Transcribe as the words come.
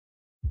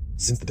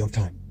Since the dawn of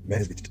time, man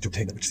has reached to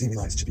obtain that which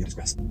seemingly lies should be in his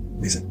grasp.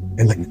 Reason,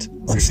 enlightenment,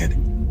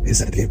 understanding. It is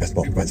said that the game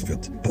basketball can provide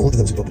fulfillment, but only to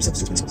those who devote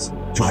themselves to its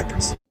principles. To high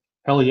praise.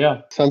 Hell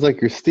yeah. Sounds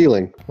like you're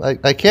stealing.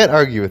 I can't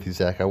argue with you,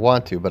 Zach. I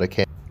want to, but I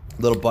can't.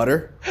 Little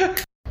butter.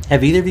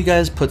 Have either of you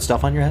guys put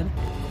stuff on your head?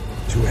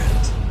 To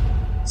end.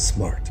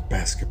 Smart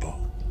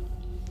basketball.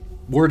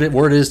 Word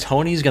is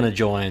Tony's going to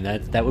join.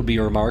 That would be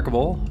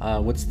remarkable.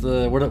 What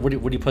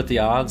do you put the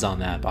odds on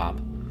that,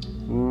 Bob?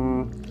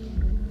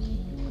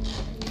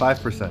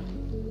 5%.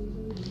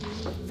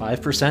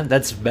 5%?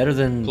 That's better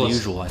than the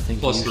usual, I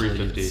think. Plus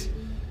usually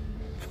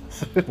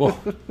 350. Whoa,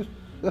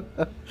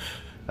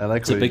 I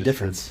like it's a big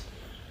difference.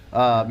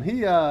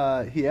 He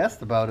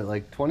asked about it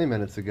like 20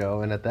 minutes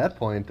ago, and at that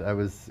point I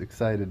was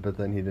excited, but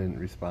then he didn't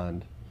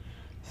respond.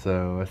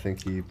 So I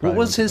think he probably What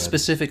was his went to bed.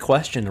 specific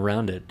question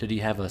around it? Did he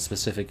have a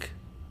specific...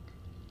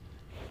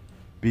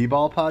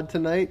 B-ball pod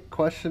tonight?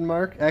 Question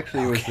mark.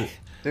 Actually,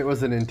 it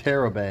was an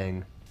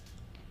interrobang.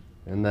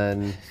 And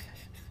then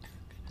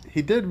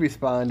he did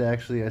respond,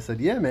 actually. I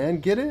said, yeah, man,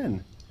 get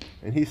in.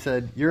 And he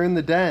said, you're in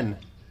the den.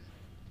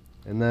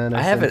 And then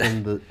I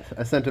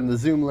sent him the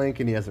Zoom link,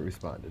 and he hasn't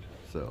responded.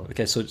 So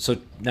Okay, so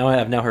now I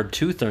have heard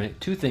two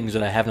things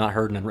that I have not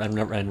heard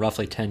in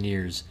roughly 10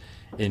 years.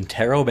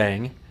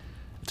 Interrobang.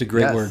 It's a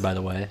great Yes. word, by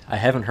the way. I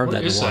haven't heard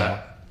that in a while.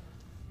 That?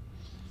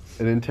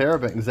 an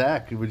interrobang.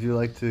 Zach, would you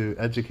like to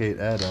educate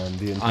Ed on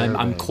the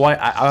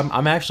interrobang?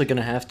 I'm actually going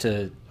to have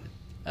to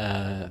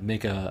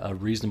make a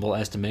reasonable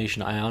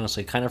estimation. I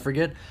honestly kind of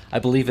forget. I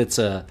believe it's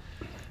a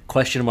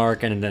question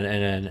mark and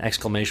an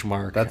exclamation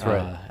mark. That's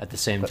right. At the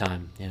same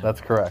time. Yeah.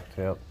 That's correct.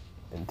 Yep.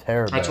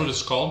 Interrobang. That's what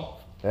it's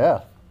called?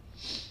 Yeah.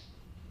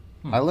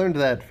 I learned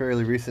that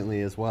fairly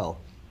recently as well.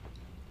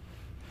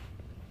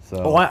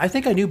 So. Oh, I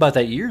think I knew about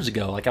that years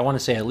ago. Like I want to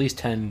say at least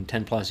 10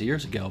 plus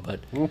years ago. But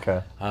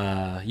Okay.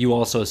 you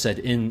also said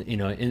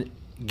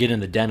get in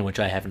the den, which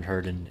I haven't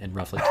heard in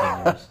roughly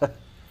 10 years.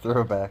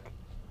 Throw it back.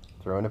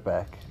 Throwing it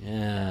back.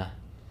 Yeah.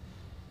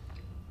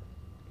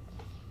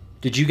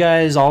 Did you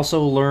guys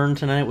also learn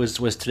tonight?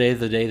 Was today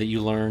the day that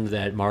you learned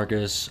that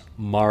Marcus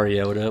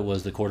Mariota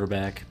was the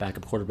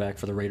backup quarterback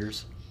for the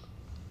Raiders?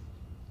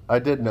 I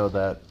did know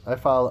that. I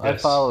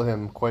follow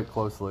him quite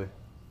closely.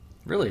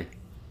 Really?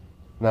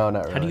 No,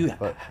 not really. How do you?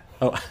 But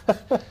Oh,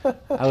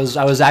 I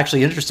was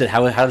actually interested.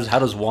 How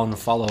does one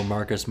follow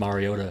Marcus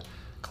Mariota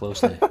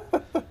closely?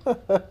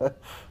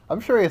 I'm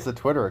sure he has a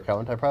Twitter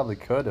account. I probably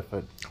could if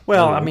it.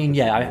 Well, really I mean,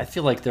 interested yeah, me. I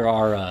feel like there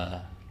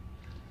are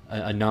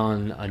a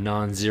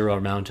non-zero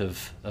amount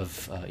of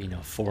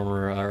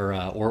former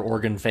or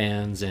Oregon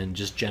fans and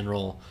just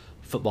general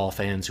football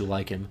fans who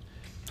like him.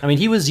 I mean,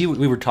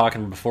 we were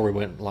talking before we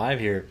went live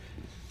here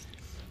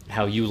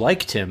how you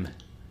liked him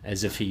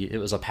as if it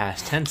was a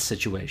past tense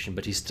situation,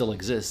 but he still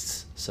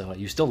exists. So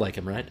you still like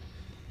him, right?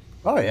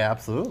 Oh yeah,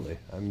 absolutely.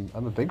 I'm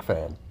a big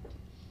fan.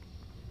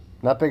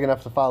 Not big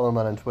enough to follow him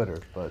on Twitter,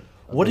 but.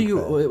 What are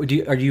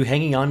you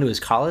hanging on to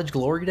his college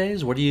glory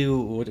days? What's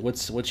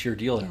your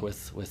deal there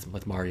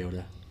with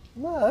Mariota?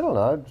 No, I don't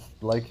know. I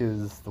just like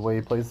the way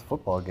he plays the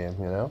football game.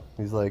 You know,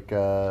 he's like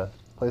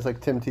plays like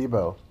Tim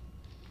Tebow,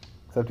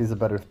 except he's a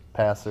better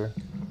passer,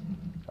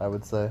 I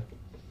would say.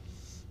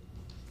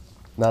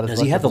 Not as Does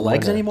much he have of the a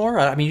legs winner. anymore?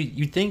 I mean,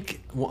 you'd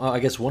think. Well, I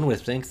guess one would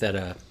think that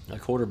a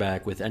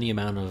quarterback with any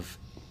amount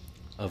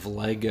of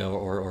leg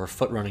or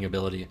foot running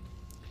ability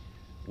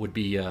would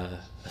be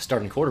a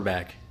starting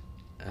quarterback.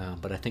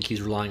 But I think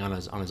he's relying on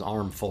his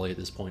arm fully at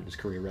this point in his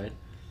career, right?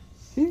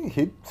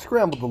 He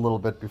scrambled a little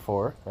bit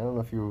before. I don't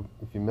know if you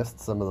missed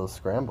some of those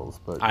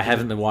scrambles, but I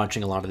haven't been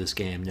watching a lot of this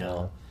game.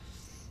 No,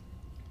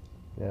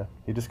 yeah,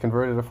 he just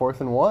converted a 4th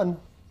and 1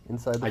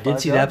 inside the. I did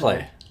see that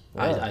 5-yard play.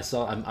 line. Yeah. I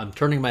saw. I'm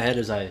turning my head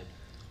as I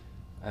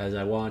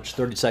watched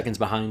 30 seconds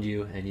behind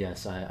you, and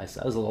yes, I saw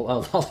it was a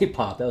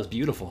lollipop. That was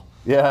beautiful.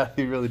 Yeah,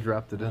 he really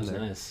dropped it That in was there.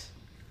 nice.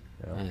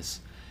 Yeah.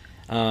 Nice.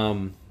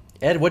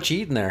 Ed, what you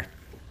eating there?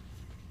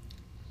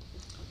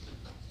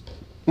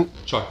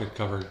 Chocolate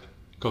covered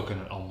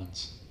coconut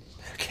almonds.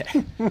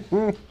 Okay.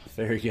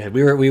 Very good.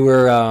 We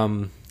were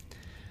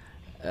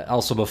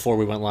also before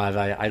we went live.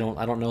 I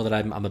don't know that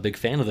I'm a big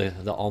fan of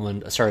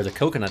the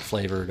coconut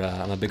flavored.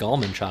 I'm a big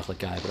almond chocolate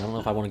guy, but I don't know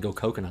if I want to go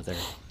coconut there.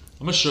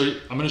 I'm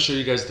gonna show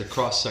you guys the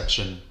cross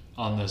section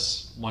on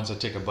this once I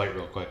take a bite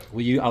real quick.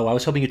 I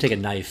was hoping you'd take a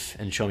knife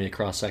and show me a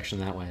cross section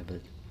that way,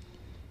 but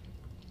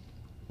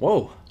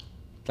whoa,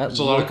 That's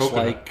a lot of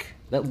coconut.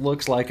 That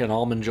looks like an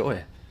almond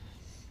joy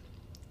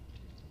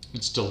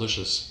It's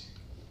delicious.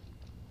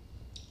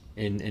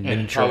 in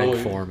miniature egg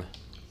form.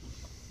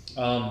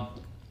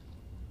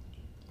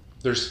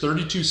 There's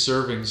 32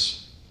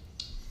 servings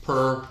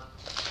per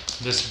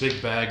this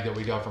big bag that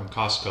we got from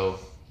Costco.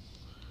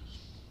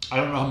 I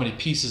don't know how many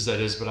pieces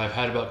that is, but I've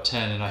had about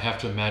 10, and I have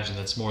to imagine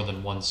that's more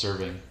than one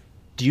serving.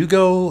 Do you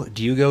go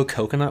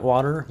coconut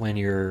water when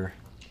you've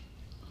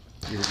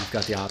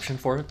got the option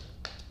for it?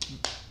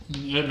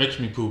 It makes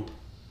me poop.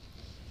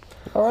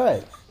 All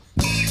right.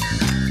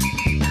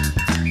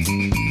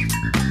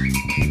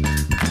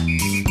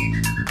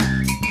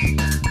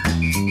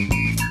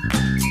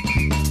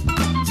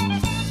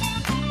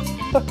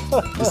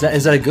 Is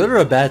that a good or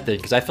a bad thing?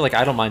 Because I feel like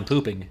I don't mind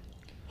pooping.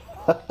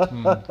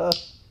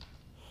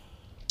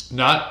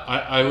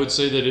 I would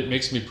say that it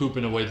makes me poop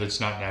in a way that's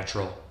not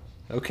natural.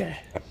 Okay.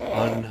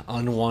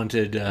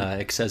 Unwanted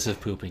excessive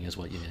pooping is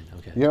what you mean.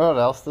 Okay. You know what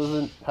else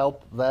doesn't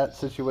help that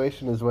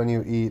situation is when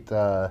you eat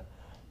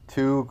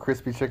two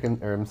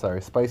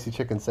spicy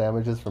chicken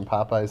sandwiches from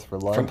Popeyes for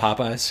lunch. From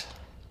Popeyes.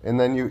 And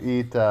then you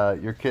eat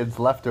your kids'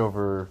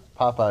 leftover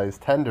Popeyes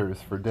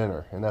tenders for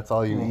dinner, and that's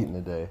all you eat in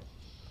a day.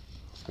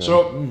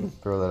 So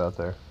Throw that out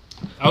there.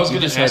 I was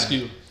going just to ask had-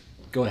 you.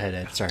 Go ahead,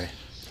 Ed. Sorry.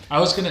 I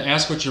was going to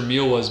ask what your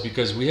meal was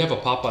because we have a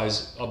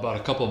Popeyes about a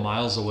couple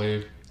miles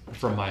away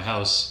from my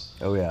house,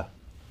 Oh yeah.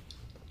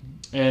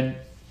 and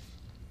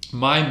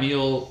my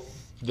meal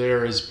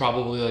there is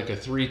probably like a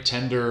 3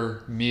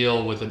 tender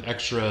meal with an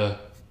extra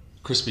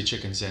crispy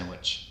chicken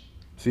sandwich.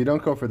 So you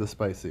don't go for the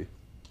spicy.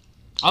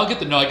 I get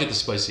the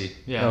spicy.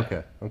 Yeah.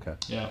 Okay.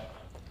 Yeah.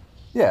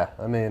 Yeah.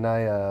 I mean,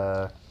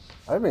 I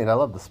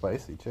love the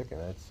spicy chicken.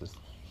 It's just,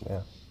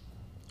 yeah.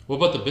 What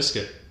about the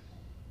biscuit?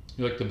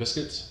 You like the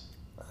biscuits?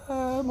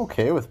 I'm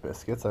okay with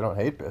biscuits. I don't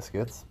hate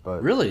biscuits,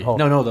 but Really? Oh,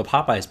 No. The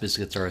Popeyes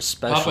biscuits are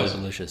especially Popeyes.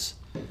 delicious.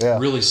 Yeah.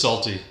 Really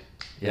salty.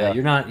 Yeah,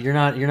 Yeah.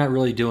 you're not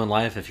really doing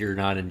life if you're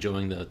not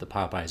enjoying the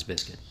Popeyes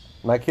biscuit.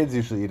 My kids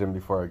usually eat them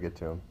before I get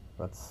to them.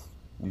 That's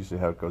usually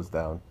how it goes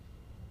down.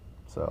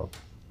 So.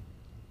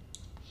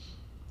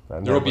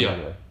 There'll be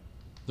a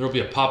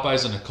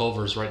Popeyes and a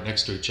Culver's right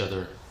next to each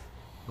other,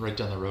 right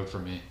down the road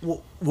from me.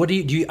 Well, what do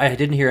you? I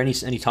didn't hear any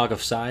talk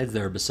of sides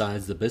there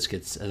besides the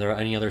biscuits. Are there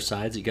any other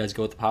sides that you guys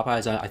go with the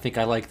Popeyes? I think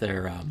I like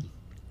their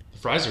The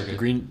fries are good.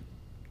 green.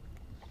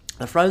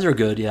 The fries are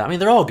good. Yeah, I mean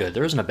they're all good.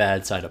 There isn't a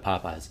bad side of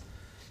Popeyes.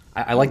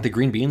 I like the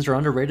green beans are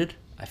underrated.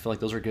 I feel like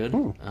those are good.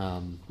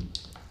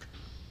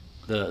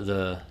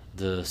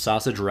 The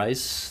sausage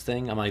rice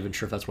thing. I'm not even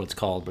sure if that's what it's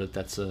called, but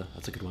that's a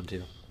good one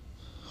too.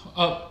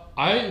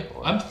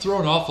 I'm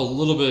thrown off a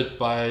little bit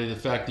by the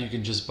fact that you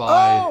can just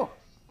buy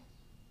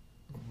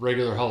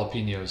regular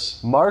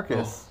jalapenos.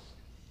 Marcus.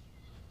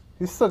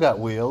 He's still got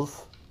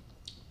wheels.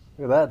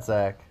 Look at that,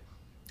 Zach.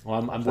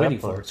 Well, I'm waiting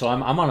for it. So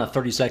I'm on a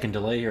 30-second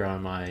delay here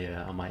on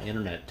my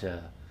internet.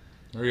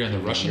 Are you on the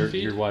Russian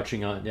feed? You're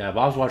watching on I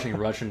was watching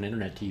Russian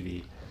internet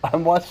TV.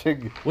 I'm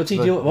watching. What's he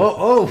doing?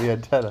 Whoa! The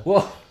antenna.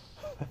 Whoa!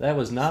 That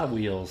was not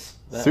Wheels.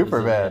 That Super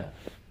was, bad.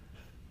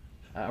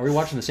 Are we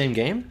watching the same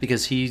game?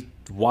 Because he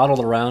waddled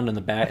around in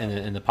the back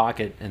in the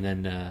pocket and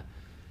then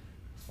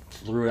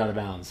threw it out of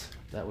bounds.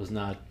 That was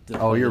not.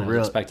 Oh, you're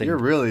expecting. You're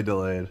really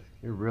delayed.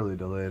 You're really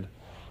delayed.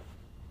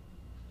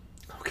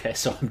 Okay,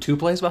 so I'm 2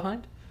 plays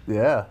behind.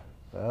 Yeah.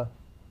 Yeah.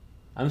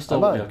 I'm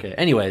still I'm on- okay.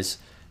 Anyways,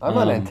 I'm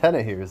on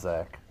antenna here,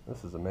 Zach.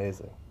 This is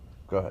amazing.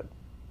 Go ahead.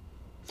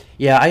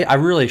 yeah, I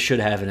really should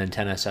have an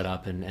antenna set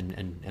up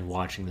and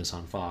watching this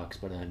on Fox,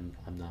 but I'm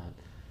not.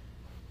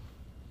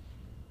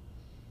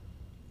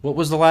 What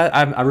was the last?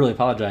 I really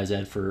apologize,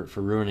 Ed, for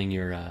ruining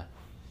your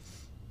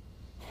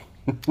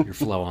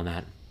flow on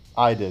that.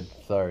 I did.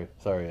 Sorry,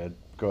 Ed.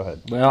 Go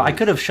ahead. Well, I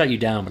could have shut you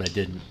down, but I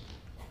didn't.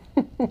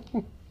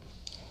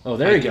 Oh,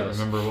 there I he can't goes.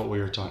 remember what we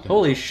were talking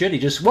Holy shit, he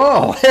just...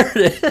 Whoa, there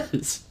it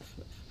is.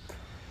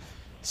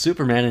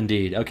 Superman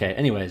indeed. Okay,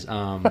 anyways.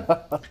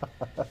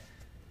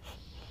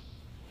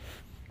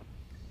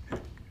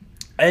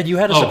 Ed, you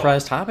had a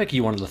surprise topic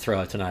you wanted to throw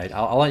out tonight.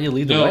 I'll let you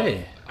lead the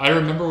way. I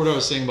remember what I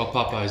was saying about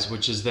Popeyes,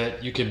 which is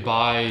that you can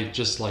buy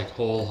just like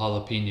whole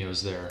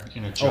jalapenos there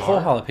in a jar. Oh, whole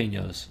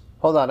jalapenos.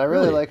 Hold on. I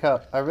really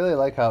Really?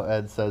 like how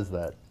Ed says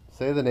that.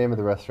 Say the name of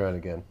the restaurant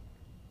again.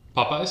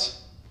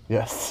 Popeyes?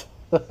 Yes.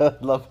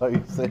 Love how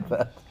you say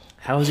that.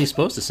 How is he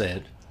supposed to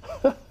say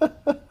it?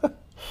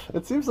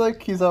 It seems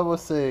like he's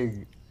almost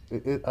saying.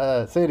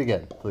 Say it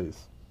again, please.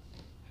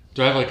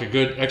 Do I have like a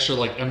good extra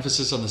like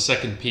emphasis on the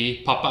second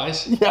P?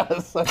 Popeyes?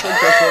 Yes, I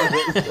think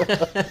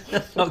that's what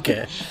it is.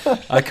 Okay.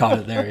 I caught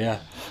it there, yeah.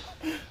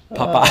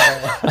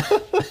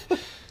 Popeye.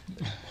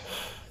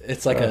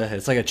 It's like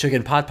a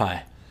chicken pot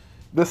pie.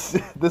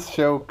 This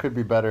show could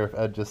be better if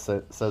Ed just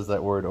says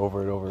that word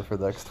over and over for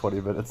the next 20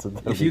 minutes. And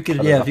then If you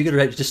could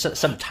just set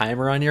some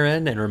timer on your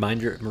end and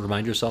remind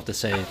yourself to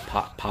say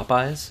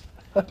Popeyes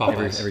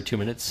Popeyes. every 2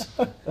 minutes.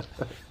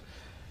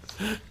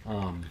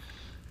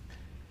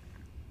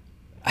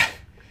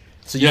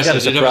 So you've Yes, got I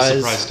a did have a surprise.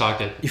 surprise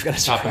topic. You've got a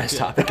surprise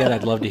topic, and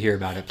I'd love to hear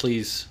about it.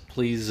 Please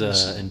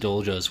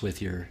indulge us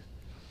with your.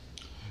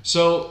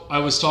 So I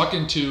was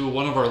talking to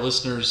one of our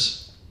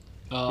listeners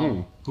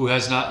who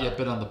has not yet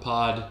been on the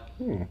pod,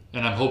 and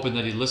I'm hoping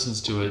that he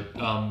listens to it.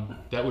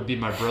 That would be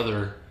my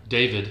brother,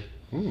 David.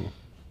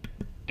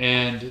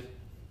 And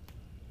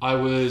I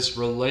was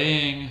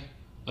relaying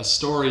a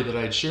story that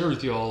I'd shared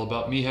with you all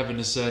about me having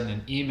to send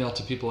an email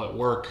to people at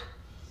work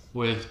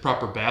with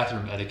proper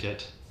bathroom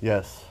etiquette.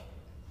 Yes.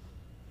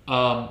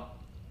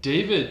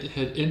 David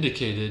had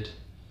indicated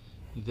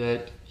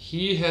that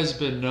he has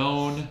been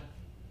known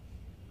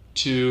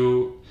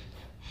to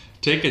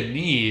take a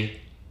knee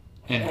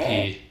and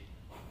pee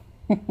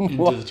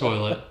into the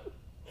toilet.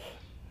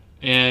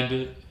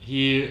 And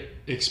he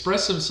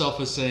expressed himself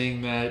as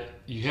saying that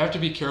you have to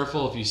be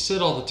careful if you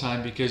sit all the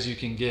time because you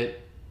can get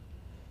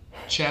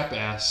chap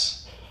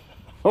ass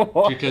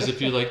What? because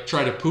if you like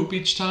try to poop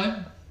each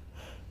time,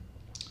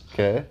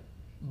 Okay.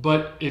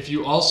 but if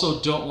you also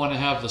don't want to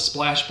have the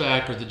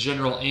splashback or the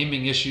general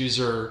aiming issues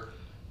or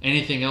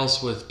anything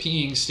else with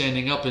peeing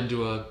standing up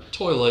into a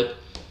toilet,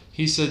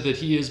 he said that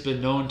he has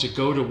been known to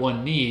go to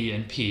one knee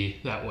and pee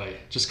that way,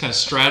 just kind of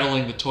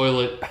straddling the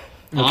toilet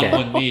on Okay.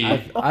 one knee.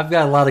 I've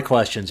got a lot of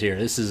questions here.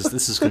 This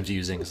is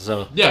confusing.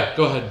 So Yeah,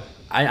 go ahead.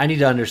 I need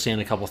to understand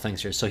a couple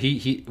things here. So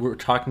we're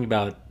talking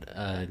about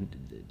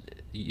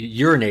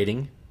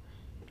urinating,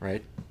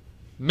 right?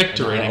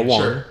 Micturating, A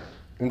one. sure.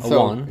 And A so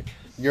one.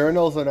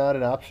 urinals are not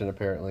an option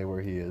apparently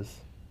where he is.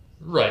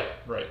 Right.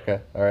 Okay.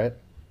 All right.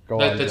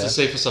 Go on. That's a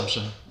Zach. safe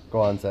assumption.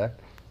 Go on, Zach.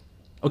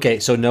 Okay,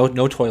 so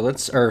no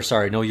toilets, or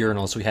sorry, no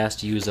urinals. So he has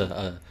to use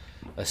a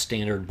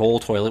standard bowl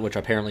toilet, which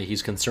apparently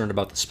he's concerned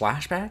about the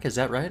splashback. Is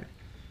that right?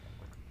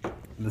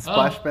 The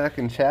splashback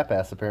and chap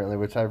ass apparently,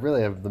 which I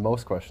really have the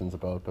most questions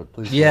about. But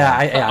please.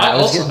 Yeah, go on. I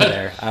was also getting had-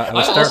 there. I I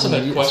was also had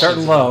starting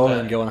questions low about that.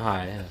 and going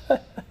high. Yeah.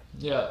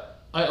 Yeah,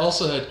 I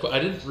also had. I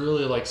didn't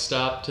really like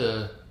stop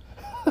to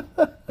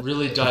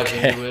really dive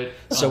Okay. into it.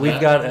 So on we've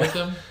that got- with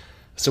him.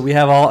 So we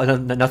have all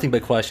nothing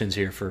but questions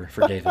here for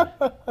David,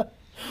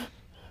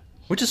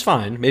 which is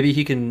fine. Maybe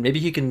he can.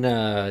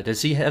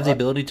 Does he have the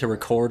ability to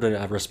record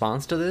a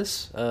response to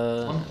this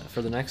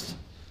for the next?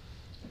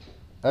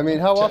 I mean,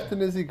 how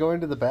often is he going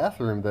to the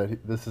bathroom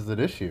that this is an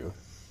issue?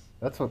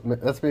 That's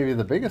maybe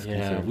the biggest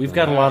Yeah, concern. we've for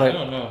got me. a lot I of.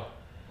 don't know.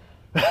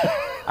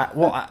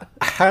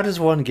 How does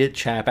one get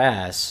chap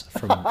ass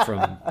from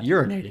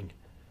urinating?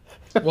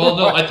 Well,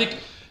 no, I think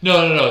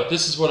no.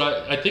 This is what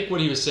I think.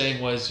 What he was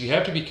saying was you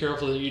have to be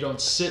careful that you don't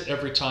sit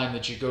every time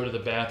that you go to the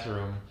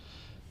bathroom,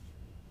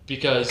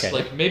 because Okay.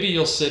 like maybe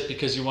you'll sit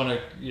because you want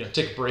to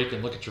take a break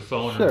and look at your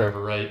phone Sure. or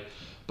whatever, right?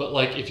 But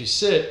like if you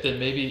sit, then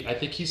maybe I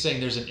think he's saying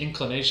there's an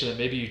inclination that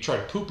maybe you try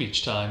to poop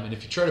each time, and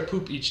if you try to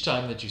poop each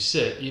time that you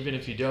sit, even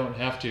if you don't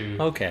have to,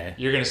 Okay.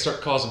 you're going to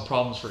start causing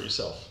problems for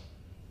yourself.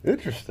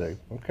 Interesting.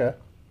 Okay.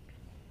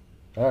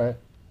 All right.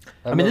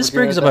 I mean, this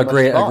brings up a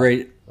great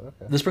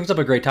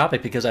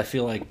topic because I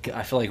feel like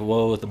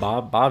whoa, with the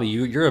Bobby,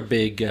 you're a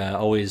big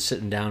always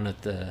sitting down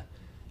at the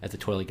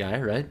toilet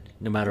guy, right?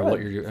 No matter what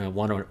you're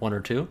one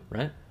or two,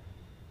 right?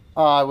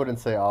 I wouldn't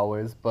say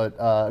always, but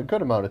a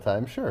good amount of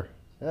time, sure.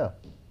 Yeah.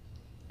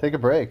 Take a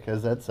break,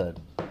 as Ed said.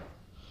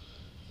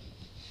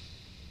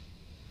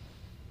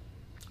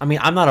 I mean,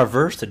 I'm not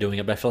averse to doing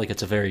it, but I feel like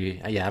it's a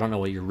very I don't know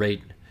what your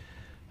rate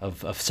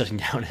of sitting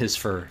down is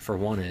for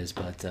one is,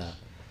 but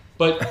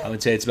But I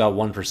would say it's about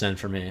 1%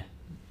 for me.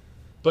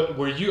 But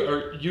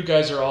you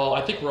guys are all,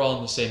 I think we're all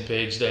on the same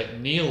page that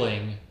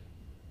kneeling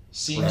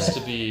seems to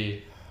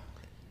be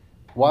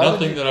Why would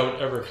nothing you, that I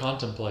would ever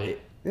contemplate.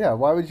 Yeah,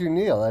 why would you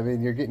kneel? I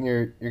mean, you're getting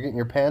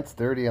your pants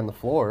dirty on the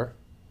floor.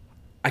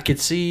 I could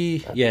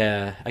see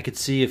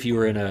if you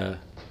were in a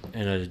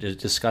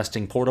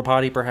disgusting porta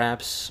potty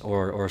perhaps,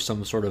 or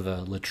some sort of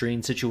a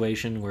latrine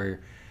situation where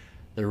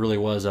there really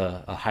was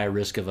a high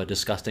risk of a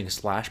disgusting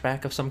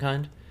splashback of some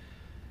kind.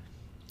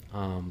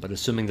 But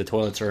assuming the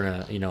toilets are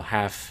in a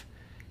half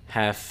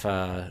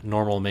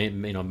normal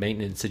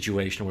maintenance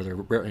situation where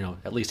they're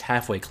at least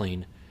halfway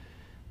clean,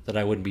 that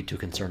I wouldn't be too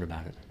concerned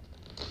about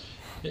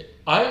it.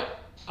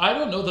 I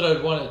don't know that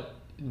I'd want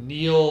to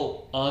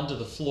kneel onto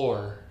the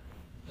floor,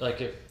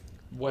 like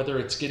whether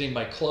it's getting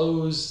my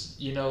clothes,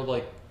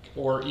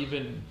 or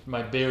even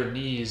my bare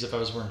knees if I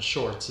was wearing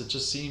shorts. It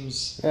just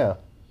seems. Yeah.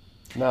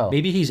 No.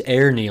 Maybe he's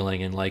air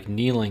kneeling and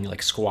kneeling,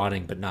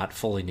 squatting, but not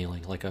fully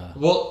kneeling, like a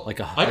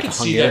I could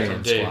see that from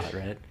Hungarian Dave. squat,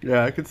 right?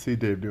 Yeah, I could see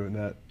Dave doing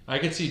that. I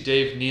could see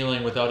Dave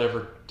kneeling without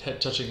ever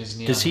touching his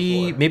knee. Does on the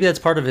he? floor. Maybe that's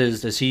part of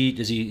his. Is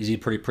he a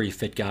pretty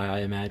fit guy? I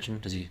imagine.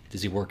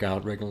 Does he work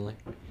out regularly?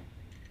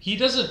 He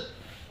doesn't.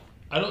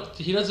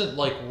 He doesn't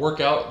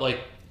work out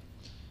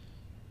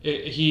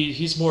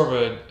He's more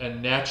of a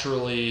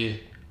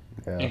naturally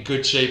in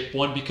good shape.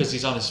 One, because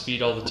he's on his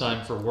feet all the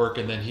time for work,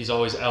 and then he's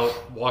always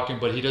out walking.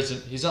 But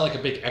he's not like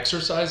a big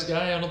exercise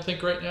guy, I don't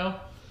think, right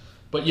now.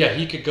 But yeah,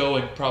 he could go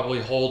and probably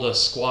hold a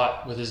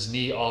squat with his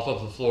knee off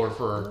of the floor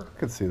for I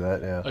could see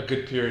that. Yeah. a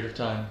good period of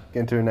time. Get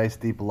into a nice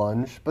deep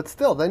lunge, but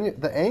still, then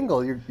the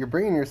angle you're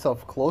bringing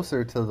yourself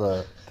closer to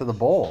the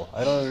bowl.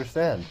 I don't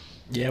understand.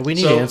 Yeah, we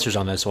need So- answers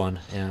on this one.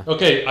 Yeah.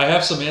 Okay, I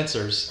have some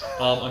answers.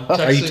 I'm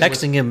texting Are you with-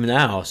 texting him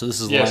now? So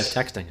this is Yes.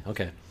 live texting.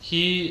 Okay.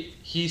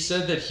 He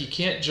said that he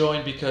can't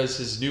join because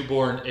his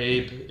newborn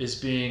Abe is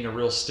being a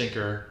real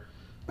stinker.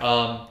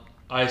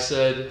 I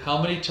said,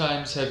 how many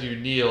times have you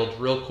kneeled?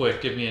 Real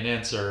quick, give me an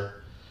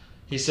answer.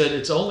 He said,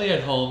 it's only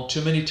at home,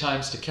 too many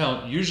times to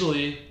count.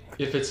 Usually,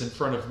 if it's in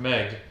front of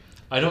Meg,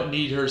 I don't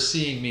need her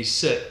seeing me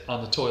sit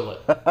on the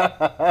toilet.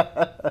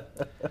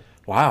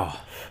 Wow.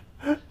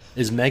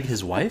 Is Meg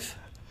his wife?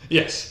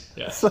 Yes.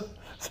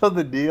 So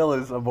the kneel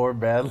is a more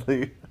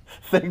manly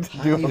thing to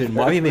do.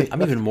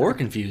 I'm even more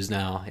confused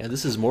now. Yeah,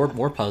 this is more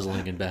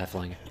puzzling and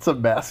baffling. It's a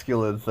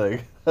masculine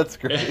thing. That's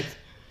great.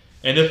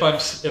 And if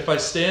I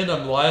stand,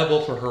 I'm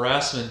liable for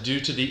harassment due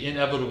to the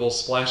inevitable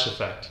splash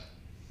effect.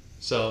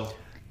 So,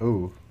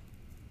 Ooh.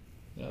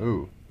 Yeah.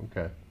 Ooh.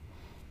 Okay.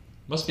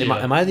 Must be.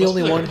 Am I the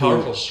only one a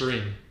powerful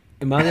stream?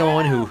 Am I the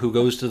only one who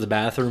goes to the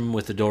bathroom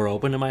with the door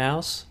open in my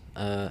house?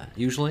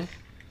 Usually.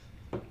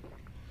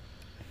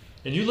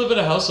 And you live in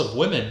a house of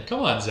women.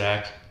 Come on,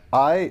 Zach.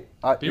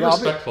 Be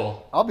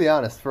respectful. I'll be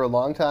honest. For a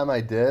long time,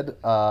 I did.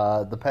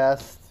 The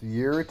past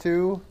year or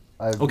two,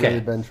 I've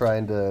really been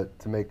trying to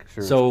make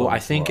sure. So I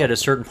think at a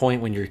certain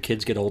point when your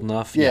kids get old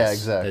enough, yeah, yes,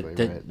 exactly.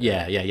 Right.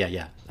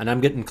 Yeah. And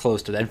I'm getting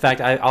close to that. In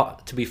fact,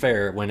 to be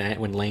fair,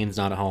 when Lane's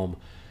not at home,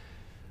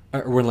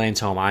 or when Lane's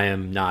home, I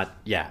am not.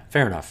 Yeah,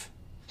 fair enough.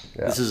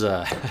 Yeah.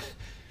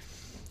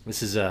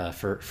 This is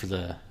for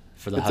the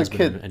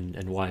husband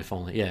and wife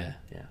only. Yeah.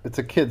 It's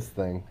a kids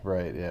thing,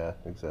 right? Yeah,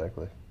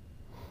 exactly.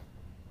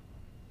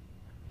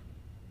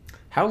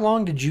 How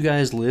long did you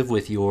guys live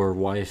with your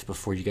wife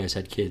before you guys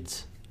had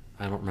kids?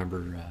 I don't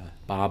remember.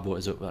 Bob, what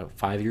was it?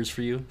 5 years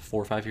for you?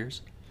 4 or 5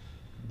 years?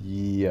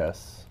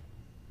 Yes.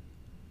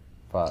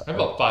 5.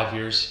 About 5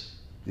 years.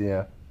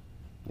 Yeah.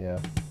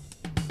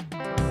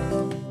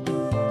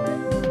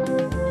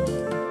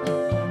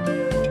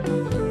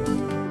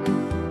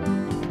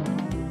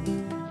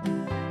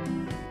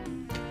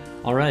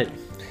 All right.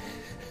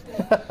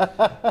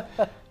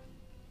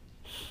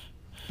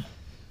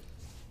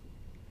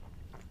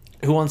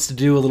 Who wants to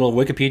do a little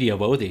Wikipedia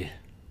Wothy?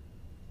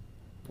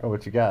 Oh,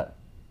 what you got?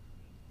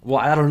 Well,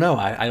 I don't know.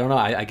 I don't know.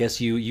 I guess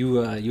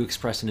you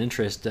expressed an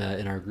interest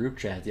in our group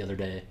chat the other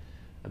day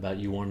about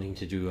you wanting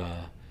to do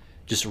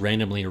just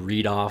randomly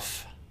read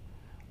off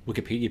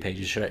Wikipedia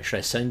pages. Should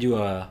I send you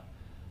a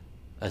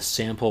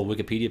sample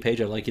Wikipedia page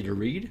I'd like you to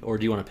read, or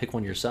do you want to pick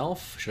one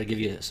yourself? Should I give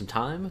you some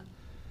time?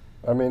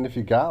 I mean, if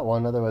you got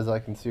one, otherwise I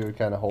can see what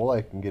kind of hole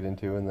I can get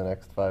into in the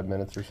next 5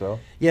 minutes or so.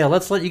 Yeah,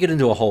 let's let you get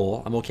into a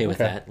hole. I'm okay with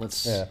that.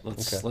 Let's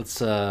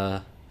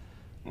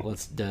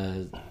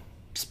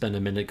spend a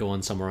minute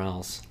going somewhere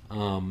else.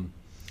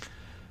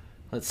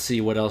 Let's see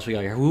what else we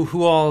got here.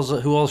 Who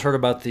else heard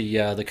about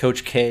the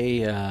Coach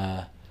K?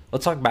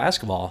 Let's talk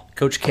basketball.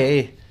 Coach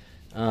K.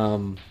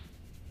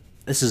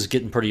 This is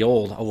getting pretty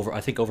old.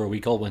 I think over a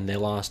week old when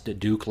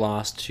Duke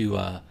lost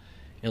to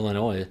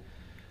Illinois.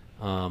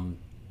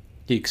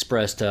 He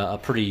expressed a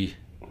pretty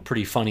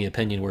funny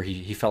opinion where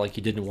he felt like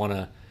he didn't want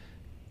to.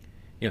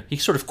 He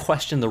sort of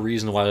questioned the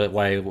reason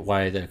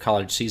why the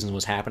college season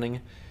was happening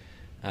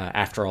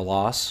after a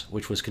loss,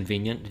 which was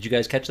convenient. Did you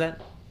guys catch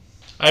that?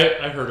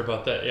 I heard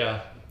about that.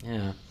 Yeah.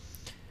 Yeah.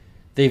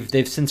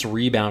 They've since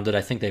rebounded.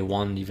 I think they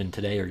won even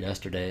today or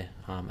yesterday,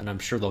 and I'm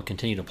sure they'll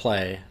continue to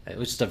play. It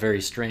was just a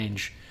very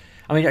strange.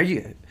 I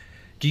mean,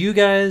 do you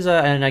guys?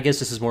 And I guess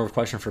this is more of a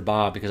question for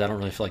Bob because I don't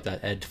really feel like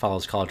that Ed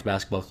follows college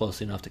basketball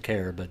closely enough to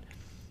care. But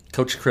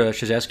Coach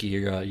Krzyzewski,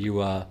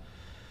 you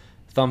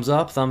thumbs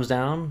up, thumbs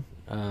down.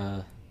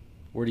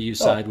 Where do you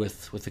side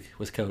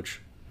with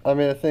Coach? I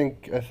mean, I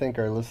think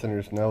our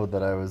listeners know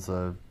that I was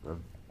a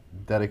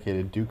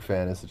dedicated Duke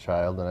fan as a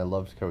child, and I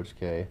loved Coach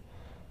K.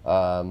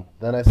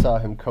 Then I saw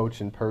him coach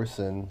in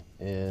person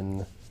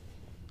in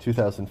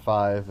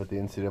 2005 at the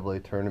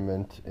NCAA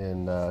tournament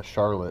in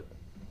Charlotte,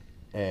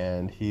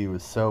 and he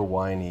was so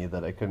whiny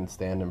that I couldn't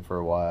stand him for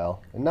a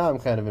while. And now I'm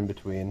kind of in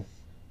between.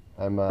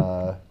 I'm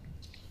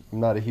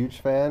not a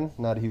huge fan,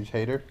 not a huge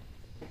hater.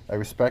 I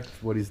respect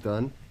what he's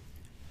done.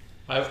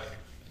 I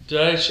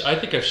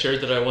think I've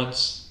shared that I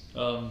once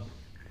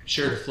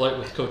shared a flight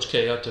with Coach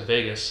K out to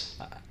Vegas.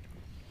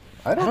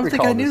 I don't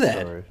think I knew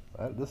that. Story.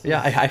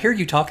 I heard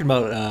you talking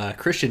about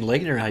Christian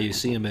Laettner, how you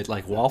see him at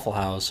like Waffle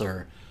House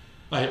or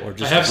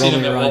just I have seen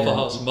him at Waffle your,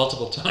 House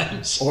multiple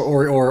times.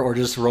 Or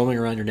just roaming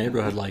around your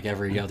neighborhood like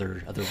every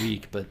other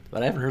week. But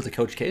I haven't heard the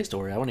Coach K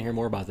story. I want to hear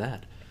more about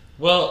that.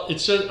 Well,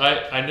 it's just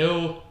I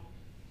know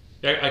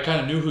I kind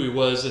of knew who he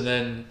was, and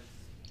then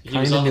he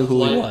was on the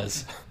flight. Who he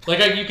was.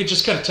 You could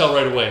just kind of tell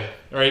right away,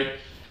 right?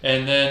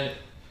 And then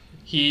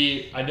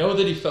I know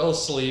that he fell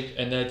asleep,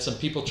 and then some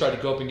people tried to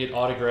go up and get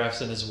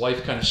autographs, and his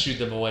wife kind of shooed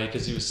them away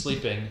because he was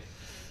sleeping.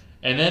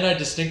 And then I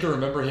distinctly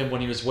remember him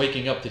when he was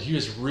waking up that he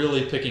was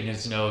really picking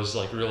his nose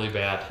like really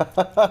bad.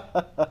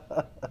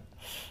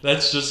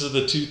 That's just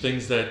the two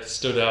things that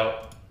stood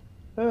out.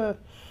 That's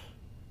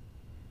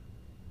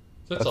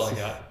all I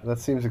got. That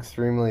seems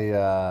extremely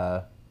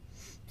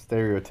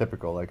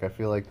stereotypical. Like, I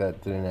feel like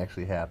that didn't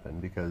actually happen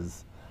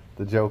because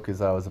the joke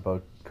is always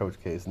about Coach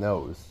K's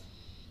nose.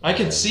 I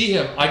can see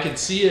him. I can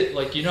see it.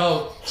 Like,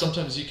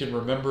 sometimes you can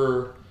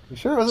remember. You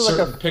sure it wasn't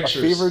like a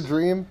pictures. fever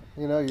dream?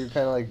 You're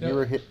kind of like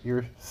you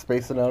were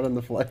spacing out on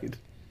the flight.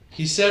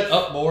 He sat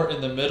up more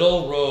in the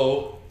middle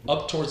row,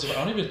 up towards I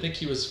don't even think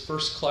he was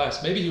first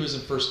class. Maybe he was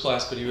in first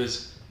class, but he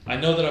was. I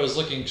know that I was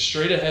looking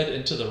straight ahead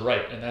and to the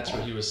right, and that's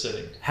where he was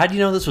sitting. How do you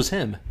know this was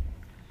him?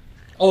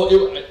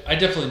 Oh, I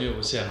definitely knew it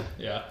was him.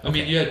 Yeah, I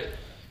mean, you had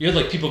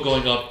like people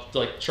going up,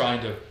 like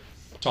trying to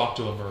talk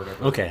to him or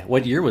whatever. Okay,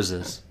 what year was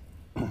this?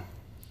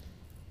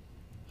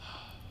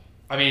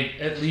 I mean,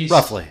 at least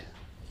roughly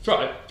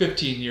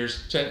 15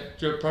 years,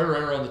 probably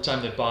right around the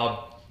time that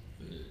Bob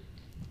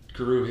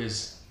grew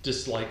his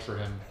dislike for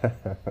him.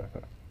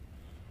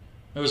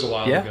 It was a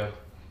while ago.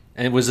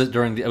 And was it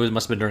must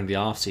have been during the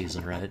off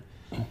season, right?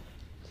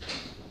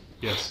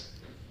 Yes.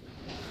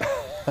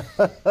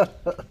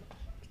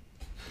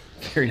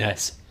 Very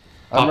nice.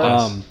 I'm ready,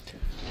 Popeyes.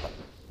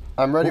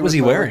 I'm ready What was with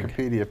he my wearing?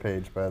 Wikipedia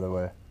page, by the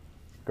way.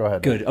 Go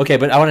ahead. Good. Okay,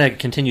 but I want to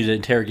continue to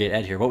interrogate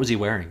Ed here. What was he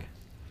wearing?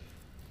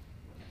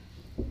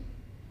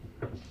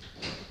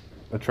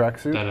 A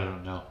tracksuit? That I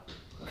don't know.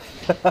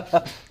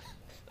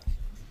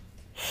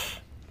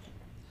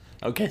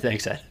 Okay,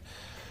 thanks, Ed.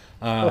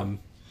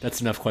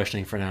 That's enough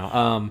questioning for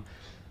now.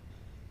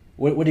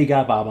 What do you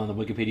got, Bob, on the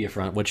Wikipedia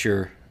front? What's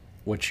your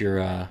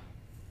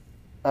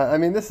I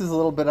mean, this is a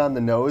little bit on the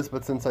nose,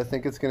 but since I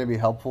think it's going to be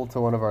helpful to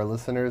one of our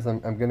listeners, I'm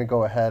going to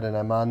go ahead and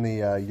I'm on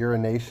the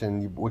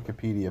urination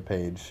Wikipedia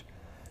page.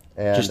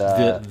 And, just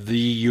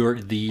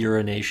the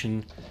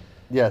urination?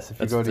 yes, if you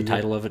That's go the to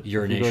title of it. if you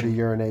go to Urination.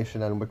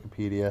 urination on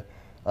Wikipedia.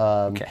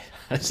 Okay,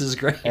 this is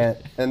great.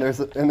 And there's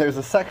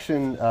a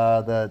section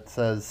that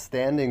says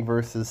standing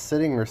versus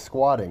sitting or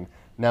squatting.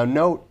 Now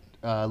note,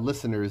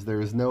 listeners,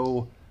 there is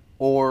no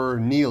or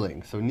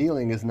kneeling. So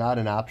kneeling is not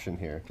an option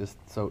here. Just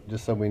so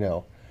we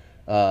know.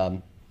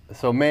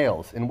 So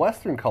males in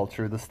Western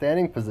culture, the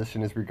standing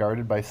position is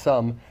regarded by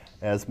some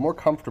as more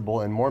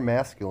comfortable and more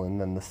masculine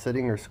than the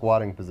sitting or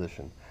squatting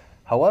position.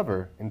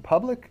 However, in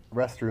public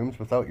restrooms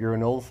without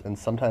urinals and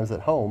sometimes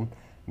at home,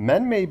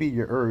 men may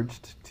be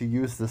urged to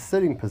use the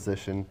sitting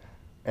position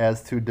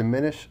as to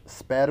diminish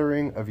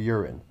spattering of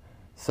urine.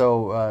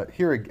 So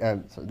here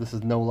again, so this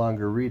is no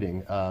longer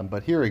reading,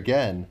 but here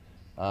again,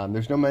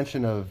 there's no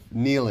mention of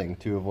kneeling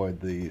to avoid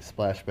the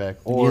splashback.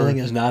 Or Kneeling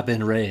has not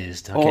been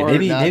raised. Okay, or not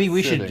maybe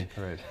we sitting. should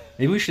Right.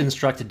 maybe we should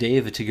instruct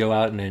Dave to go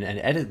out and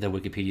edit the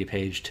Wikipedia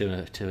page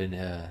to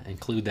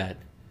include that.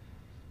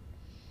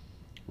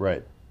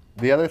 Right.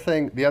 The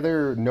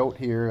other note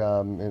here,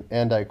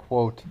 and I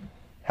quote,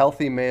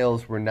 healthy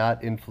males were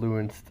not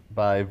influenced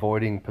by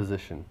voiding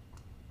position.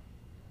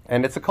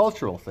 And it's a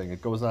cultural thing.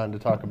 It goes on to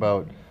talk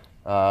about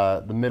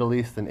the Middle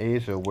East and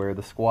Asia where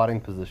the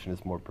squatting position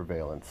is more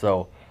prevalent.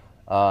 So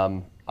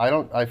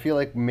I feel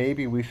like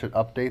maybe we should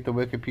update the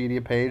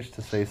Wikipedia page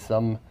to say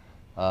some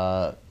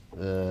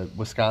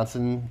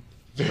Wisconsin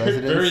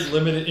residents. Very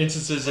limited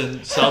instances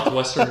in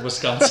southwestern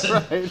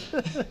Wisconsin. Right.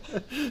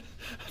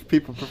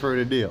 People prefer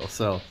to kneel.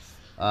 So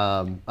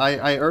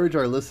I urge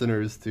our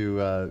listeners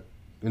to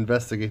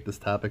investigate this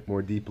topic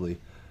more deeply.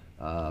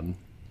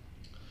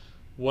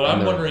 What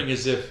I'm wondering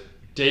is if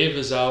Dave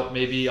is out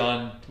maybe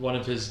on one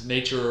of his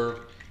nature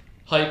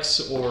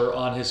hikes or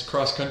on his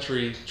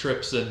cross-country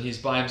trips and he's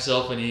by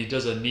himself and he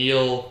does a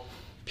kneel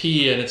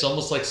pee and it's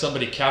almost like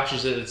somebody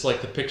captures it. It's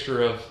like the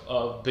picture of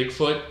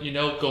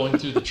Bigfoot, going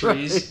through the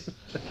trees.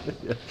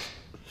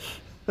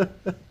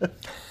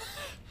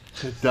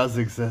 It does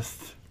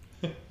exist.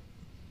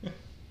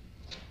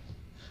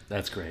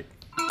 That's great.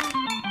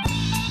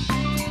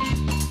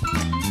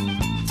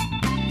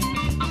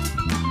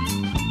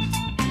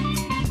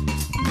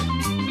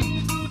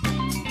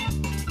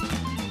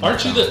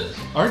 Aren't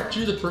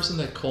you the person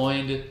that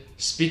coined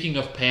speaking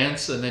of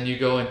pants and then you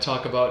go and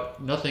talk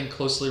about nothing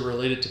closely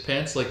related to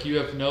pants? Like you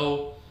have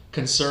no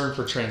concern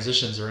for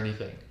transitions or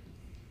anything.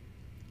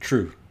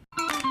 True.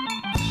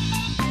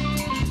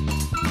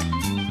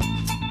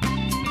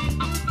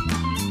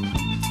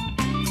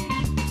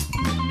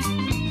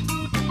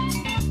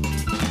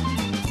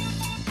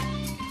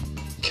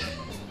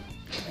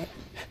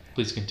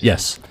 Please continue.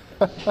 Yes.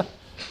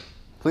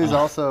 Please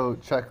also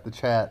check the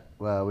chat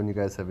when you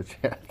guys have a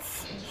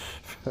chance.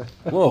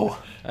 Whoa,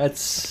 that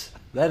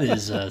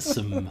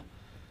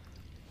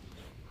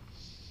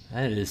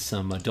is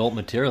some adult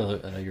material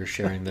you're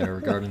sharing there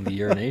regarding the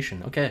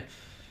urination. Okay,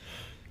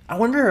 I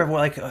wonder,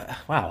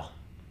 wow.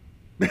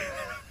 I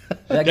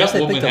guess That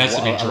they woman picked a has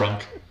to be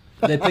drunk.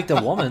 They picked a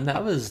woman.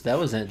 That was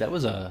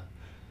an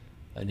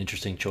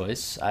interesting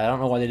choice. I don't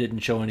know why they didn't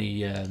show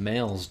any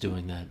males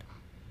doing that.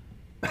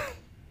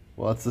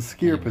 Well, it's the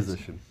skier Anyways.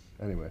 position.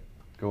 Anyway,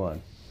 go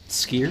on.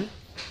 Skier?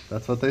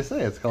 That's what they say.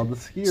 It's called the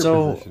skier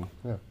So- position.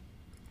 Yeah.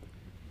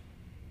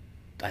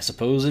 I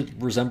suppose it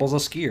resembles a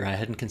skier. I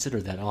hadn't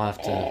considered that. I'll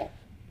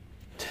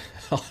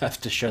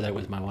have to share that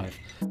with my wife.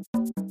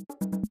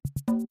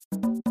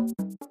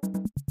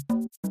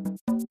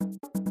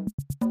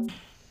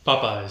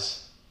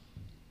 Popeyes.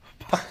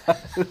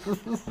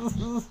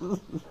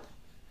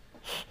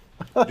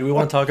 Do we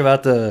want to talk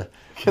about the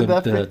Could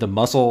that be- the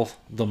muscle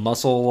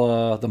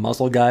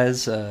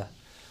guys Hold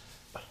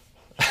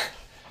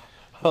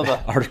on.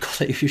 article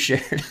that you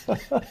shared?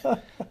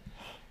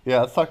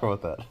 Yeah, let's talk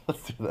about that.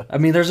 Let's do that. I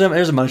mean, there's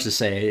a bunch to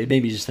say.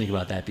 Maybe just think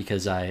about that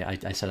because I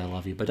said I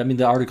love you. But I mean,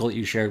 the article that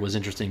you shared was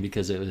interesting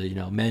because it was,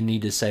 men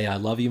need to say I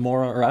love you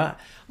more. Or I'm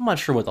not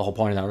sure what the whole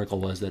point of the article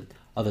was, that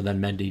other than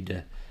men need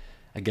to,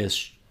 I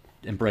guess,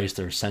 embrace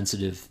their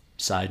sensitive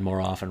side more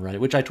often, right?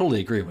 Which I totally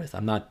agree with.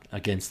 I'm not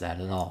against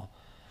that at all.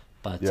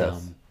 But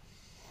Yes.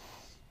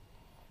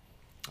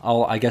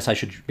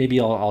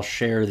 I'll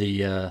share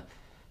the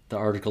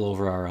article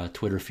over our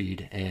Twitter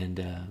feed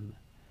and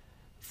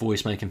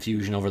voice my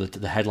confusion over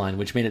the headline,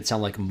 which made it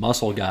sound like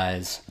muscle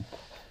guys,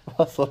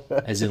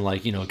 as in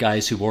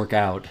guys who work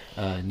out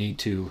need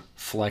to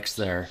flex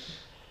their.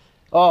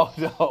 Oh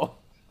no.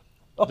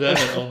 Them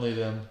and only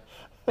them.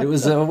 It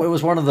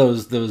was one of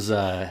those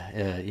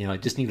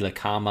it just needed a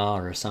comma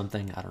or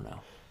something. I don't know.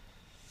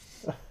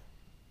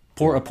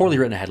 A poorly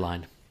written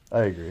headline.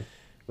 I agree.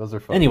 Those are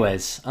fun.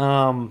 Anyways,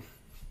 by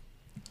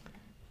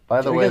the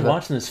are you way, guys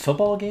watching this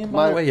football game?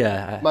 By the way,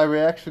 yeah. My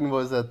reaction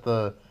was at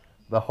the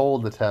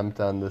hold attempt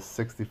on this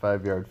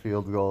 65-yard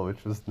field goal,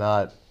 which was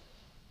not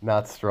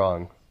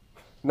strong,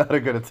 not a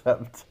good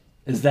attempt.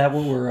 Is that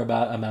what we're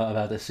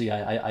about to see?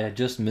 I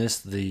just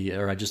missed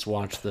I just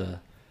watched the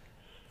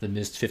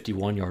missed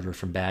 51-yarder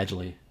from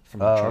Badgley from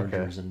the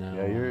Chargers, okay.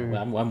 and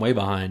now I'm way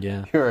behind.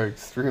 Yeah, you're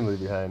extremely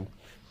behind.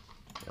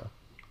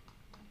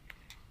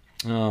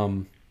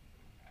 What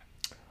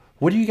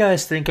do you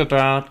guys think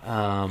about?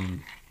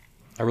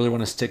 I really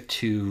want to stick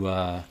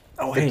to.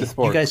 Stick to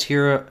sports. You guys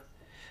hear?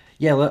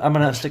 Yeah, I'm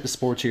gonna stick to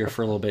sports here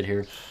for a little bit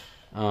here.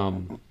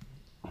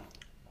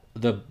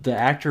 The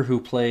actor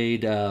who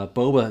played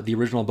the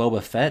original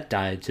Boba Fett,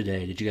 died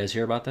today. Did you guys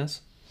hear about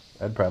this?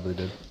 Ed probably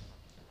did.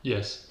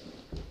 Yes.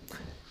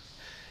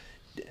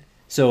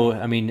 So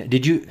I mean,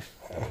 did you?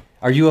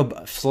 Are you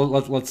a? So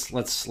let's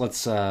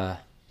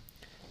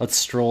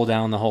stroll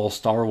down the whole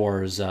Star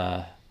Wars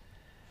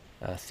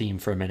theme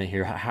for a minute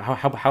here.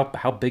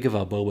 How big of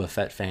a Boba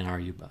Fett fan are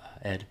you,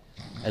 Ed?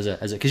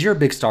 Because you're a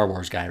big Star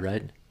Wars guy,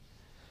 right?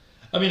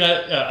 I mean,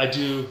 I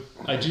do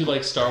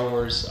like Star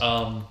Wars.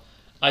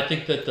 I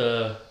think that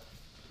the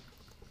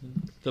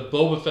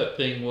Boba Fett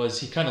thing was,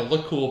 he kind of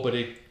looked cool, but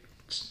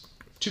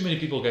too many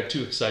people got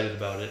too excited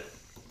about it.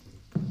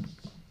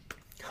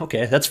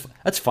 Okay, that's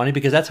funny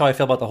because that's how I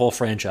feel about the whole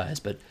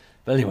franchise. But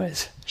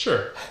anyways,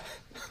 sure.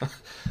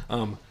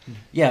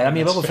 Yeah, I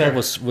mean, That's Boba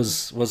fair.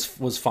 Fett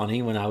was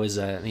funny when I was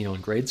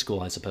in grade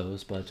school, I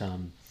suppose. But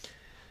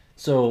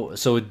so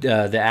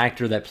the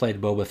actor that played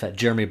Boba Fett,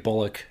 Jeremy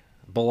Bulloch,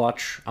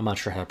 I'm not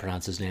sure how to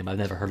pronounce his name. I've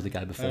never heard of the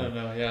guy before. I don't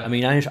know. Yeah. I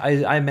mean,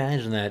 I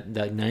imagine that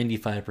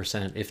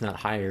 95%, if not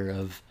higher,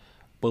 of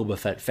Boba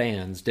Fett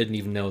fans didn't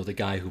even know the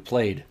guy who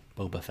played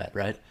Boba Fett,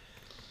 right?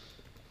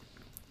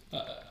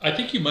 I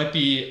think you might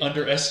be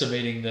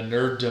underestimating the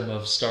nerddom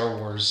of Star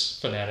Wars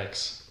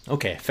fanatics.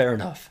 Okay, fair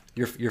enough.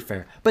 You're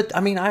fair. But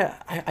I mean,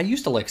 I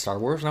used to like Star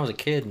Wars when I was a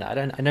kid, and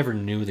I never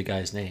knew the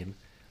guy's name.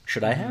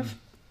 Should I have?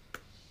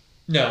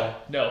 No.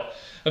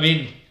 I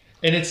mean,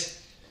 and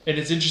it's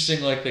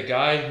interesting. Like the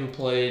guy who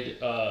played,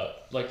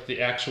 like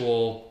the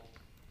actual,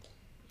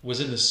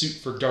 was in the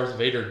suit for Darth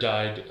Vader,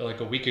 died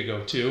like a week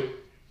ago too.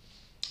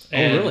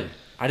 And oh, really?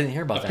 I didn't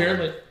hear about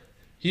apparently, that.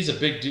 he's a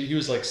big dude. He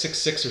was like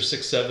 6'6" or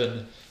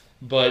 6'7",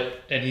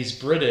 and he's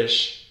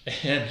British.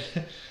 And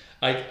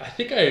I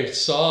think I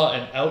saw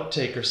an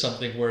outtake or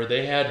something where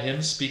they had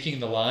him speaking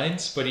the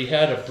lines, but he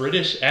had a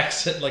British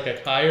accent, like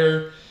a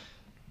higher,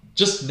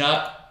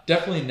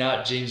 definitely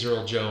not James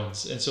Earl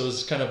Jones. And so it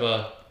was kind of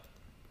a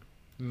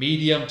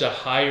medium to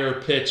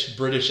higher pitch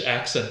British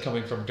accent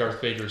coming from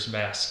Darth Vader's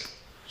mask.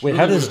 Wait, Really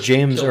how does would've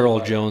James killed Earl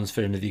the vibe. Jones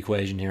fit into the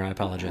equation here? I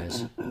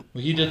apologize. Well,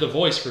 he did the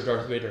voice for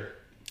Darth Vader.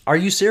 Are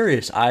you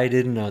serious? I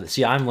didn't know that.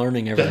 See, I'm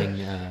learning everything.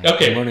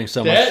 Okay, I'm learning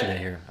so much today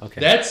here.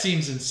 Okay. That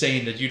seems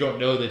insane that you don't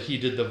know that he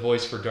did the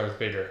voice for Darth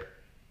Vader.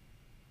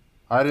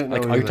 I didn't know.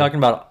 Like, are you either. talking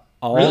about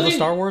all the Really?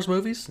 Star Wars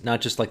movies, not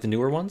just like the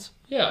newer ones?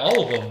 Yeah,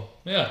 all of them.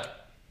 Yeah.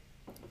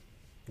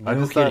 I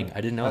No just kidding. thought-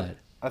 I didn't know that.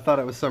 I thought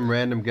it was some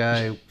random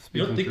guy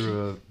speaking think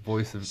through a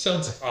voice of.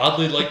 Sounds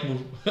oddly like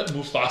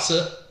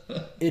Mufasa.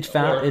 It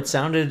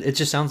Or-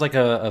 just sounds like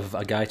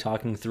a guy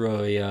talking through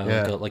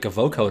like a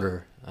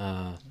vocoder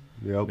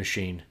Yep.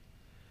 machine.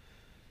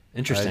 I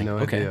Interesting. had no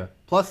Okay. idea.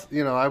 Plus,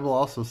 I will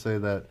also say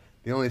that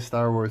the only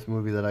Star Wars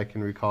movie that I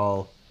can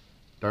recall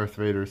Darth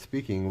Vader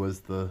speaking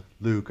was the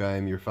Luke, I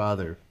am your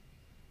father.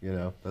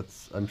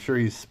 I'm sure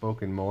he's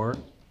spoken more,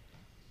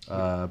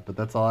 but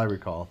that's all I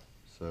recall.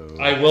 So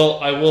I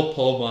will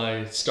pull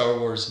my Star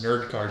Wars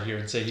nerd card here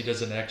and say he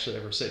doesn't actually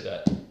ever say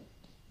that.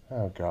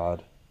 Oh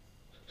God,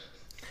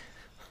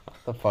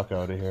 get the fuck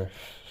out of here.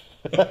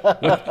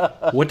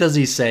 What does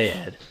he say,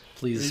 Ed? He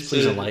Please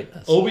said, enlighten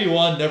us.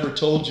 Obi-Wan never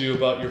told you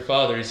about your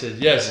father. He said,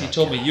 yes, he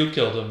told me you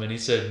killed him. And he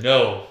said,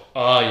 no,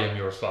 I am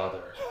your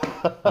father.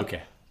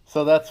 Okay.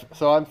 So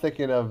I'm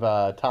thinking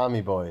of Tommy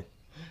Boy,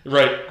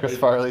 Right. Chris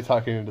Farley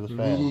talking into the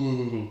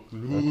fan.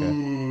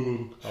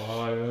 Luke,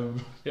 I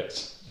am.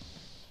 Yes.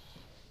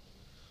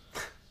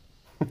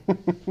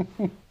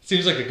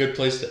 Seems like a good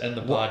place to end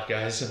the pod,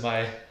 guys. In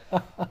my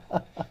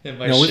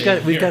No, we've shame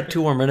got here.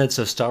 2 more minutes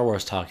of Star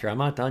Wars talk here. I'm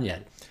not done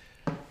yet.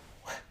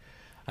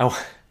 I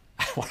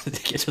wanted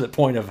to get to the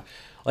point of,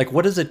 like,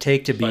 what does it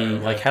take to be Fire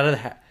away.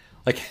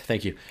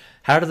 thank you.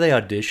 How do they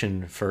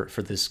audition for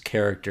this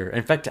character?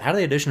 In fact, how do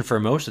they audition for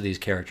most of these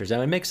characters? I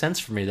mean, it makes sense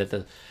for me that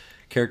the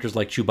characters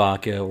like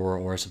Chewbacca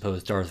or I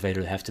suppose Darth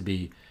Vader have to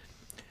be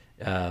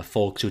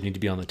folks who need to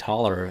be on the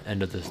taller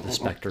end of the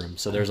spectrum.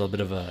 So there's a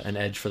bit of an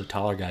edge for the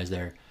taller guys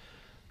there.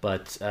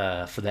 But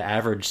for the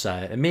average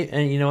side,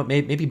 and you know what,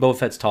 maybe Boba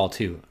Fett's tall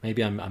too.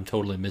 Maybe I'm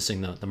totally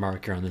missing the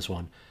mark here on this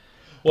one.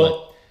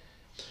 Well,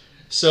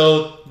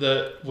 so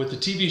with the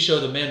TV show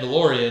The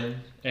Mandalorian,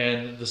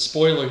 and the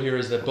spoiler here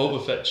is that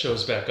Boba Fett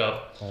shows back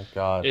up. Oh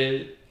God.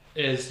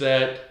 Is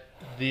that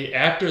the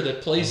actor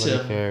that plays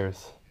Nobody him.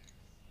 cares.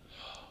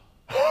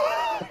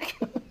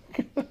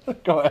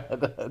 Go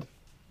ahead,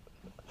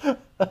 Ed.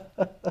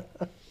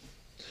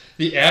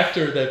 The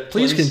actor that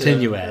Please plays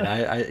continue, him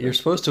Ed. You're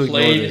supposed to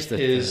ignore played this,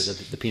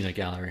 his- the peanut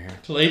gallery here.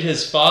 played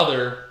his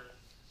father.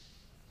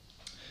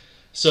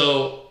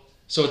 So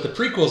what the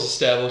prequels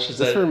established is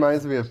This that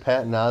reminds me of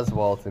Patton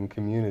Oswalt in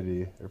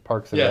Community, or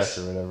Parks and Yes.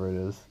 Rec, or whatever it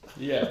is.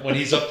 yeah, when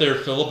he's up there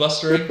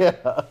filibustering.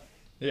 Yeah.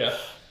 Yeah.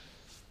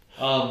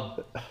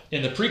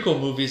 In the prequel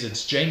movies,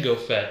 it's Jango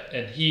Fett,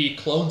 and he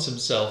clones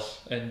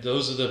himself, and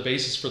those are the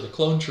basis for the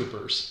clone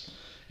troopers.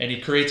 And he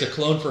creates a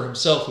clone for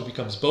himself who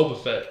becomes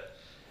Boba Fett.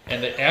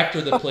 And the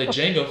actor that played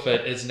Jango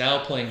Fett is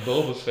now playing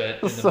Boba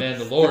Fett in The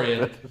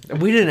Mandalorian.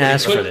 We didn't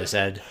ask could- for this,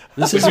 Ed.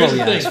 This But is what here's we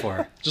the thing. asked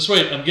for. Just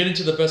wait, I'm getting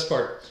to the best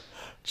part.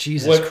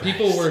 Jesus What Christ.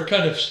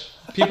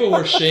 people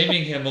were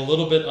shaming him a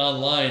little bit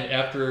online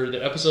after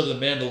the episode of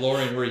The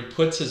Mandalorian where he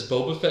puts his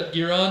Boba Fett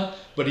gear on,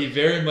 but he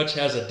very much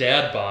has a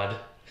dad bod.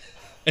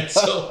 And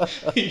so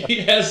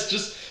he has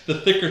just the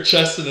thicker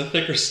chest and the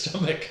thicker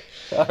stomach.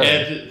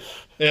 And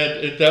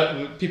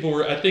that people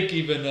were, I think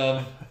even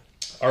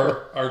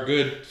our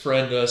good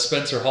friend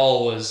Spencer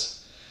Hall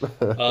was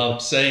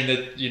saying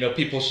that, you know,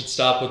 people should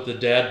stop with the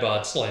dad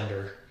bod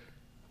slander.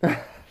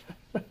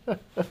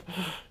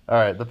 All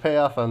right, the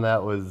payoff on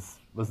that was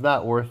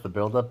not worth the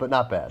build-up, but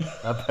not bad.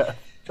 Not bad.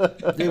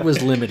 It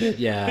was limited,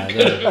 yeah.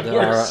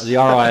 Worse. The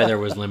ROI there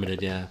was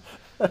limited, yeah.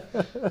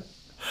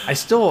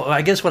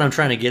 I guess what I'm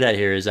trying to get at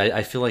here is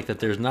I feel like that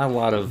there's not a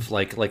lot of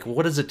like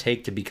what does it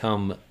take to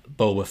become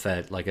Boba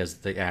Fett like as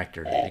the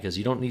actor? Because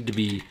you don't need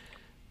to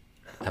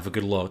have a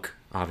good look,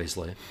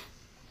 obviously.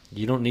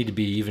 You don't need to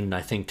be even,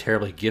 I think,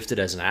 terribly gifted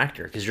as an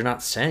actor because you're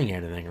not saying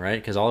anything,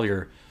 right? Because all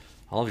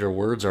of your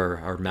words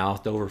are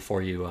mouthed over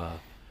for you,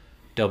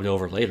 dubbed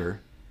over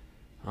later.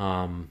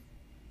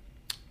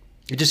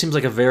 It just seems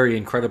like a very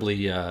incredibly.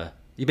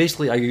 You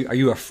basically are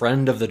you a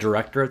friend of the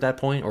director at that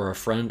point, or a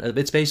friend?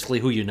 It's basically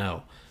who you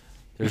know.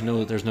 There's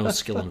no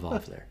skill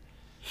involved there.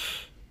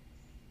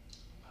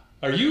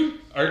 Are you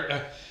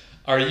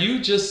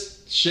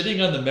just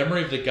shitting on the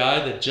memory of the guy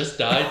that just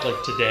died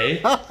like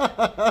today?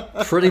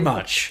 Pretty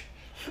much.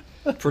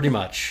 But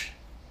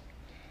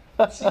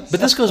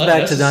this goes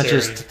back to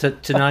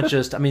not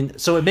just. I mean,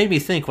 so it made me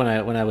think when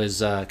I was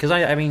because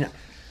I mean,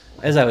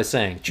 as I was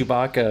saying,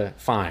 Chewbacca,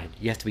 fine,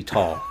 you have to be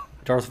tall.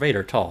 Darth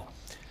Vader, tall.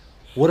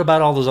 What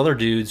about all those other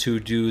dudes who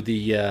do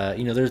the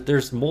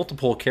there's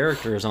multiple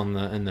characters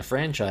in the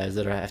franchise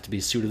that have to be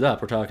suited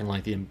up. We're talking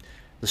like the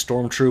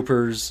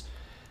stormtroopers.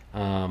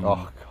 Oh,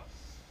 God.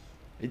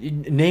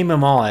 Name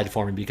them all, Ed,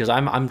 for me, because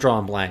I'm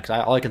drawing blanks.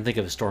 All I can think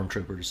of is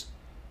stormtroopers.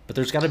 But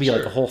there's got to be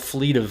like a whole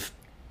fleet of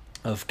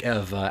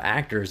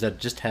actors that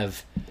just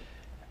have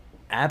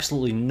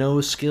absolutely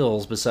no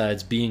skills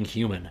besides being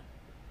human.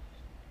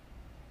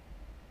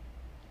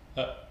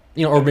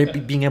 Or maybe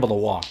being able to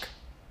walk.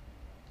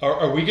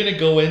 Are we going to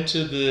go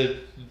into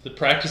the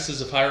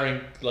practices of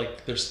hiring,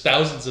 like there's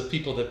thousands of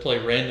people that play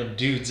random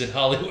dudes in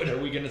Hollywood? Are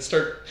we going to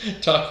start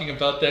talking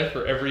about that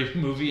for every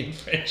movie and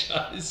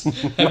franchise?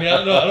 I mean, I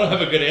don't know. I don't have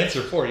a good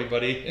answer for you,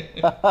 buddy.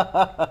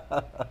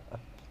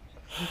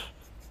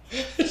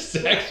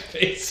 Zach's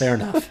face. Fair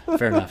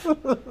enough.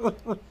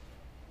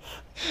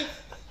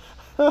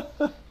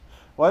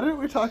 Why didn't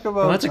we talk about?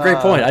 Well, that's a great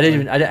point. I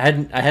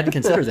hadn't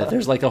considered that.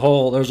 There's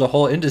a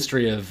whole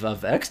industry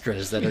of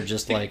extras that are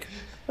just like.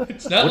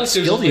 It's not What like there's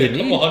skill do only you a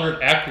couple need?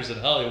 hundred actors in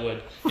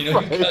Hollywood. You know,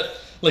 you've got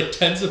like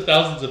tens of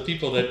thousands of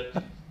people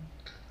that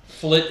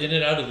flit in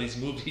and out of these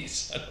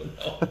movies. I don't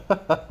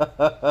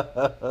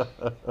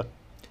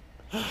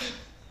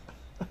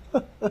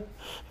know.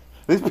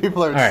 These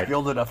people are All right.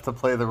 skilled enough to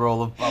play the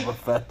role of Boba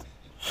Fett.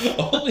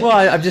 Only-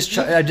 Well, I'm just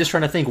trying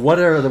to think. What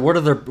are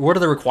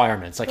the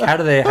requirements? Like, how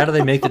do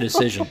they make the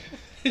decision?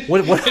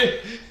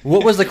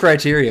 What was the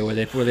criteria where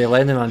they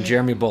landed on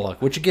Jeremy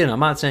Bullock? Which again, I'm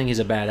not saying he's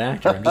a bad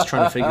actor. I'm just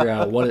trying to figure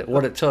out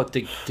what it took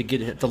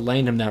to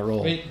land him that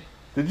role. I mean,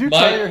 Did you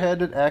try your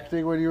hand at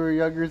acting when you were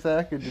younger,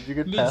 Zach? And did you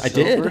get passed I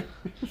did. over?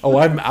 Oh,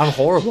 I'm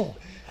horrible.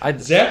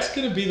 Zach's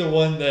gonna be the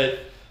one that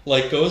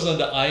like goes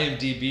onto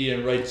IMDb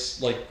and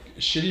writes like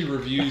shitty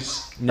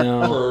reviews.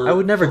 No, for, I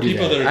would never for do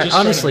people that. that are just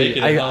Honestly, trying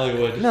to make it in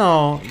Hollywood.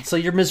 No, so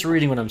you're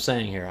misreading what I'm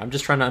saying here. I'm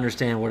just trying to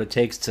understand what it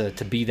takes to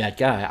be that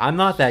guy. I'm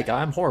not that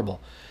guy. I'm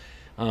horrible.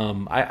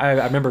 I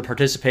remember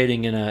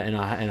participating in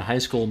a high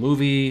school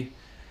movie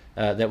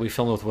that we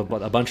filmed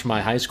with a bunch of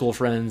my high school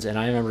friends, and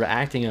I remember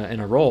acting in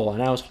a role,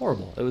 and I was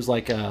horrible. It was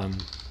like it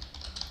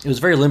was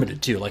very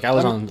limited too. Like I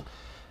was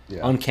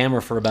on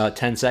camera for about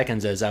 10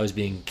 seconds as I was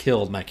being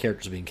killed. My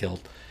character was being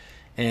killed,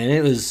 and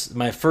it was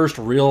my first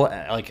real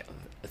like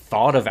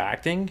thought of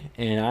acting.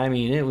 And I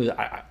mean, it was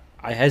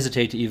I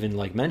hesitate to even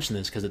like mention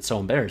this because it's so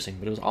embarrassing,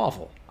 but it was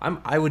awful.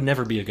 I would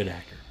never be a good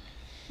actor.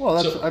 Well,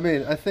 that's. So- I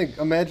mean, I think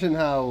imagine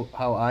how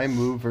I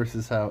move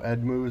versus how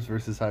Ed moves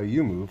versus how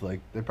you move. Like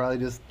they probably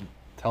just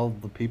tell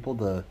the people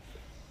to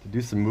do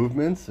some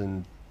movements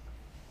and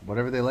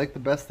whatever they like the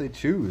best they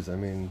choose. I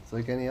mean, it's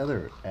like any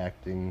other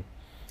acting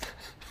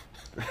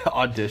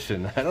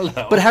Audition. I don't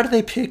know. But how do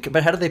they pick?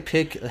 How do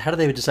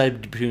they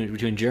decide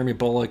between Jeremy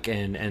Bullock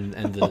and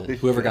the Holy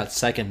whoever shit. got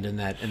second in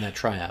that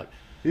tryout?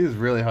 He's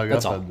really hung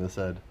That's up all. on this,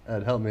 Ed.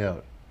 Ed, help me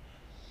out.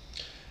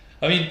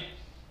 I mean,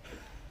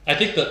 I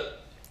think that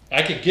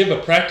I could give a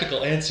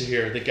practical answer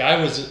here. The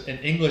guy was an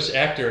English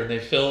actor, and they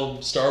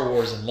filmed Star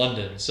Wars in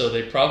London, so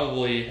they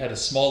probably had a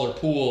smaller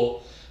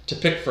pool to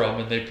pick from,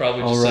 and they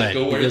probably just All said, right,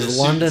 "Go wear the because suit." and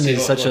London see is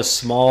how it such a looks."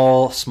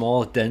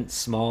 small,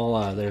 dense.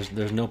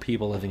 There's no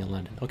people living in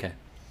London. Okay,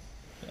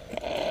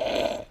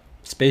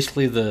 it's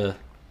basically the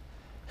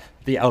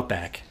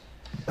outback.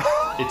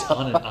 It's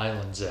on an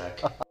island,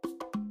 Zach.